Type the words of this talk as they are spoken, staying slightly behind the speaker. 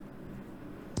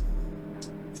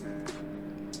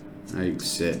I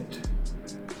accept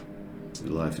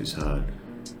that life is hard,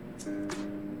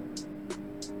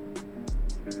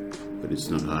 but it's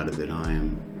not harder than I am.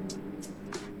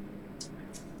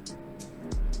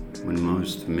 When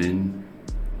most men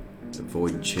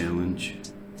avoid challenge,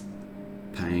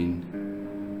 pain,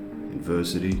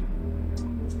 adversity,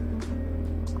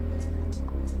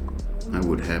 I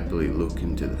would happily look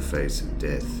into the face of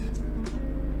death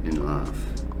and laugh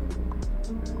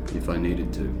if I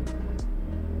needed to.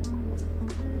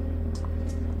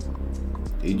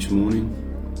 Each morning,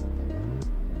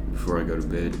 before I go to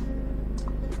bed,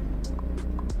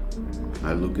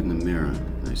 I look in the mirror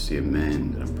and I see a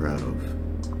man that I'm proud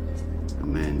of, a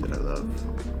man that I love.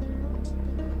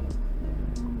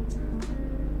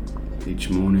 Each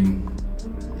morning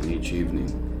and each evening,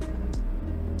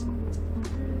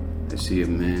 I see a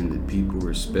man that people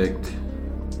respect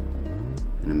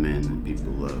and a man that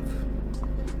people love.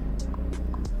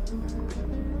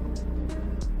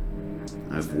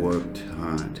 I've worked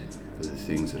hard for the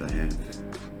things that I have,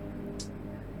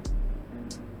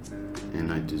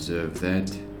 and I deserve that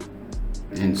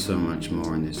and so much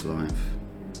more in this life.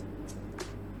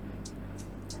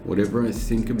 Whatever I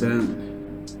think about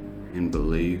and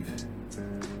believe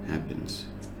happens.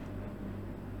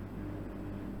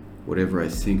 Whatever I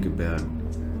think about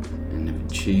and have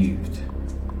achieved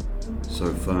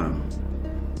so far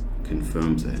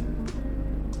confirms that.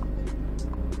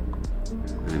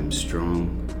 I am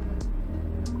strong,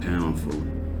 powerful,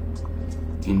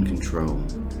 in control,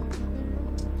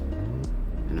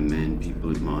 and a man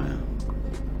people admire.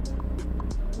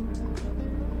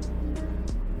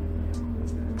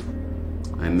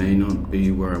 I may not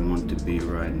be where I want to be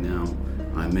right now.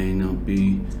 I may not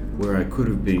be where I could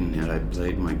have been had I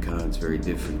played my cards very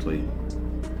differently.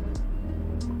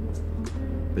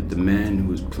 But the man who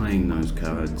was playing those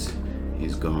cards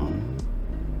is gone.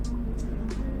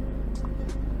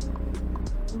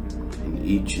 And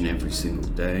each and every single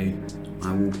day,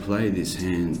 I will play this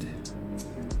hand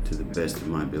to the best of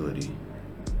my ability.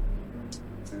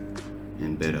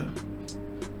 And better.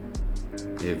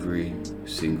 Every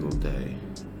single day.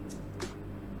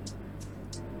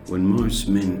 When most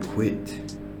men quit,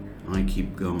 I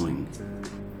keep going.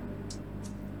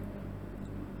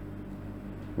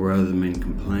 Where other men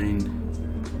complain,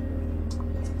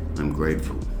 I'm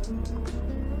grateful.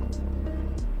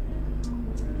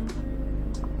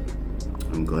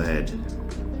 I'm glad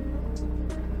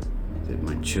that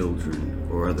my children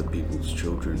or other people's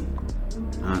children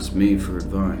ask me for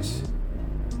advice,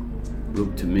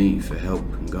 look to me for help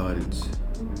and guidance.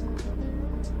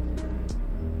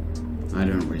 I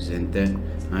don't resent that.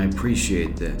 I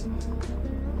appreciate that.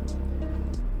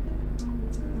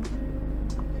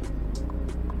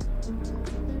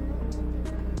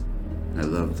 I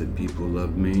love that people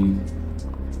love me,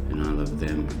 and I love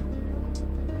them.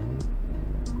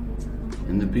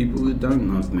 And the people that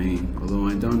don't love me, although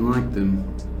I don't like them,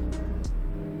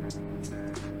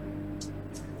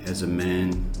 as a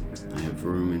man, I have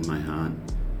room in my heart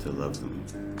to love them.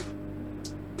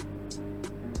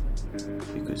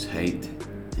 Because hate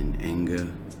and anger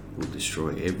will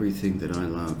destroy everything that I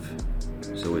love,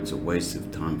 so it's a waste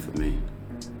of time for me.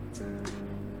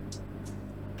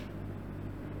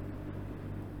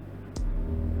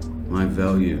 My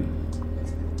value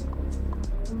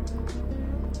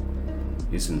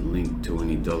isn't linked to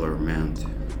any dollar amount.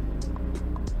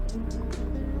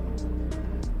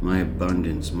 My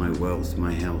abundance, my wealth,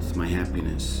 my health, my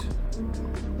happiness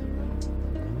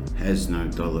has no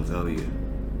dollar value.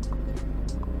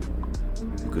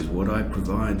 Because what I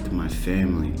provide to my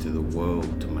family, to the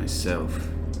world, to myself,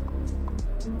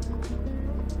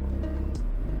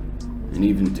 and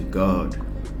even to God,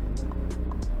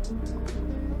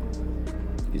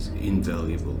 is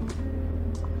invaluable.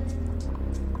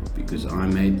 Because I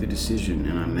made the decision,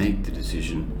 and I make the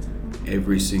decision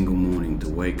every single morning to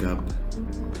wake up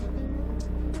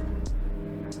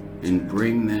and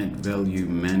bring that value,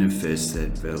 manifest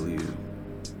that value.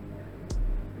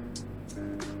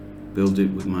 Build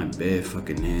it with my bare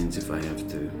fucking hands if I have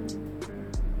to,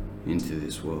 into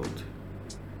this world.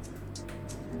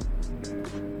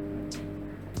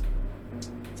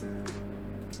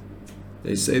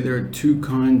 They say there are two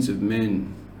kinds of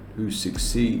men who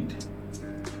succeed,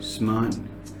 smart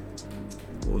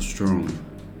or strong.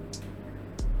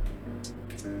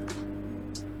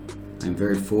 I'm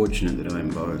very fortunate that I am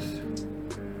both.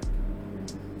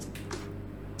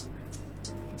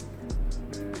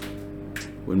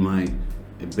 When my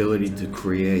ability to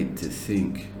create, to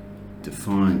think, to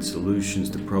find solutions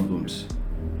to problems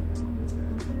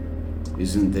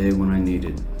isn't there when I need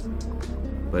it,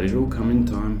 but it'll come in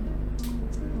time.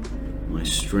 My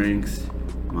strength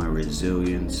my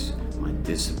resilience, my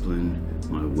discipline,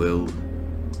 my will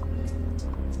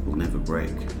never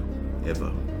break,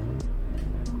 ever.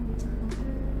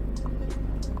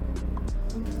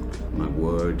 My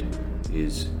word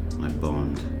is my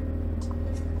bond.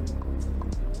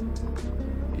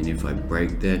 And if I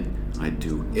break that, I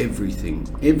do everything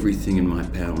in my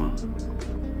power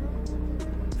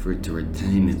for it to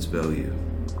retain its value.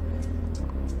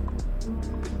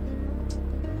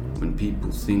 When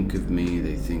people think of me,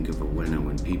 they think of a winner.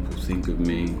 When people think of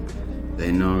me,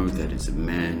 they know that it's a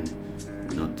man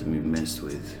not to be messed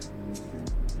with.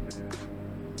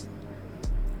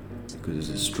 Because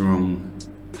it's a strong,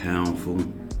 powerful,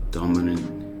 dominant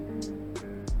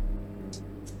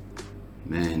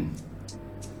man.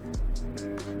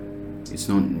 It's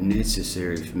not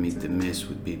necessary for me to mess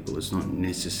with people. It's not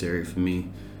necessary for me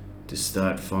to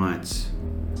start fights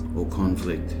or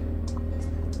conflict.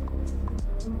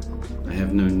 I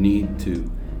have no need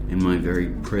to, and my very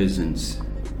presence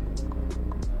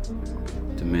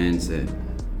demands that.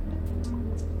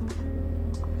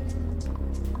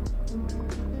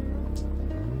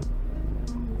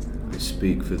 I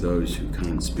speak for those who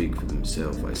can't speak for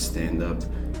themselves. I stand up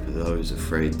for those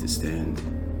afraid to stand.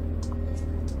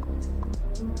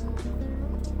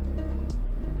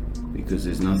 Because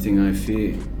there's nothing I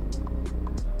fear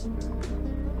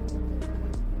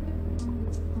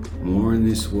more in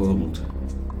this world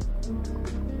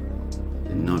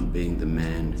than not being the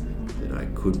man that I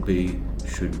could be,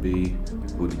 should be,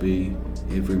 would be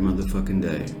every motherfucking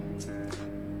day.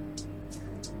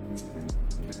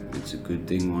 It's a good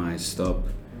thing why I stop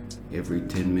every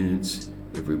 10 minutes,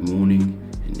 every morning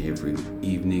and every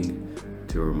evening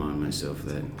to remind myself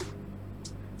that.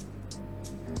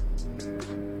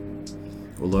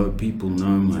 Although people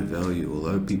know my value,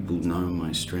 although people know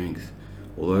my strength,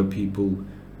 although people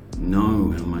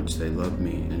know how much they love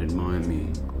me and admire me,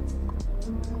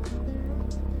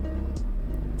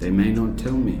 they may not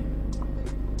tell me.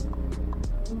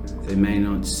 They may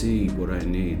not see what I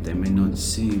need. They may not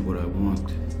see what I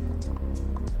want.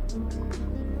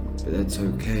 But that's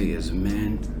okay. As a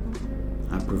man,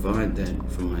 I provide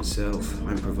that for myself.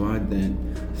 I provide that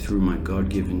through my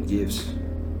God-given gifts.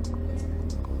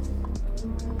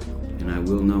 And I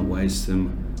will not waste them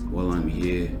while I'm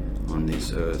here on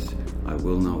this earth. I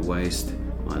will not waste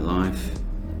my life.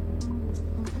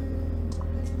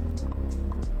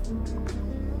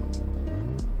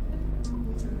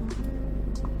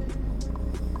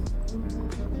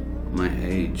 My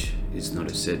age is not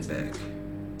a setback.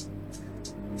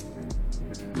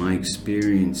 My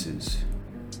experiences,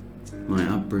 my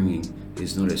upbringing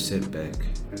is not a setback.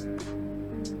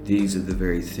 These are the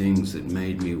very things that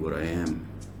made me what I am.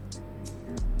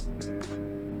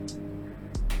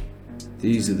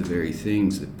 These are the very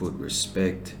things that put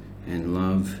respect and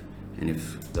love, and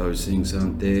if those things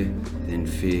aren't there, then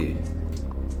fear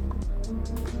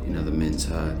in other men's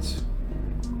hearts.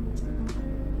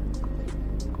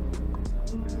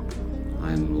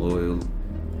 I am loyal,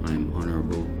 I am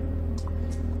honorable,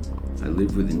 I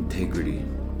live with integrity.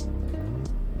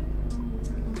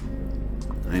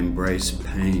 I embrace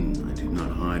pain, I do not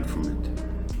hide from it.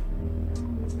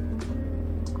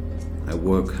 I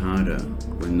work harder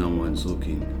when no one's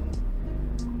looking.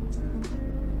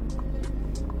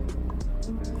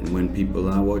 And when people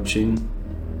are watching,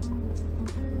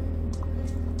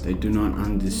 they do not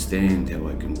understand how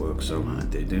I can work so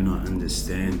hard. They do not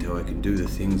understand how I can do the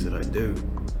things that I do.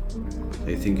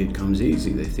 They think it comes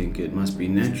easy. They think it must be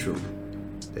natural.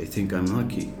 They think I'm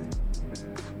lucky.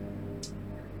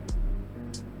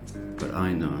 But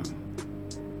I know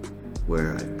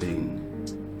where I've been.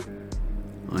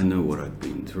 I know what I've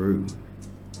been through.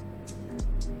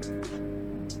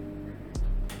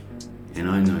 And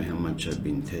I know how much I've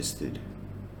been tested.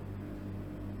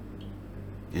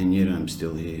 And yet I'm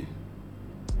still here.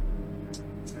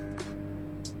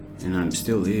 And I'm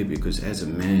still here because as a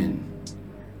man,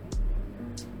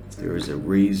 there is a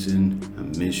reason,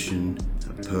 a mission,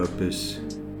 a purpose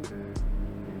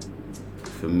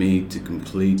for me to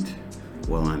complete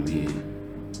while I'm here.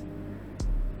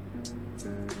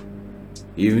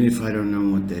 Even if I don't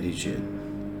know what that is yet.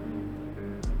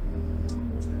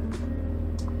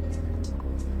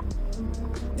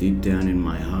 Deep down in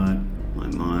my heart, my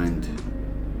mind,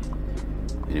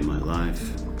 and in my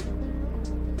life,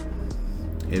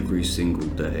 every single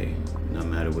day, no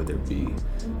matter whether it be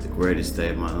the greatest day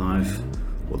of my life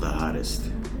or the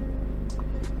hardest,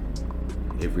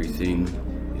 everything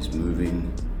is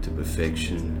moving to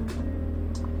perfection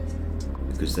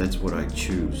because that's what I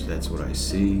choose, that's what I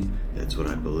see, that's what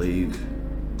I believe,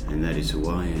 and that is who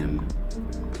I am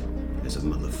as a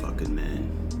motherfucking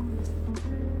man.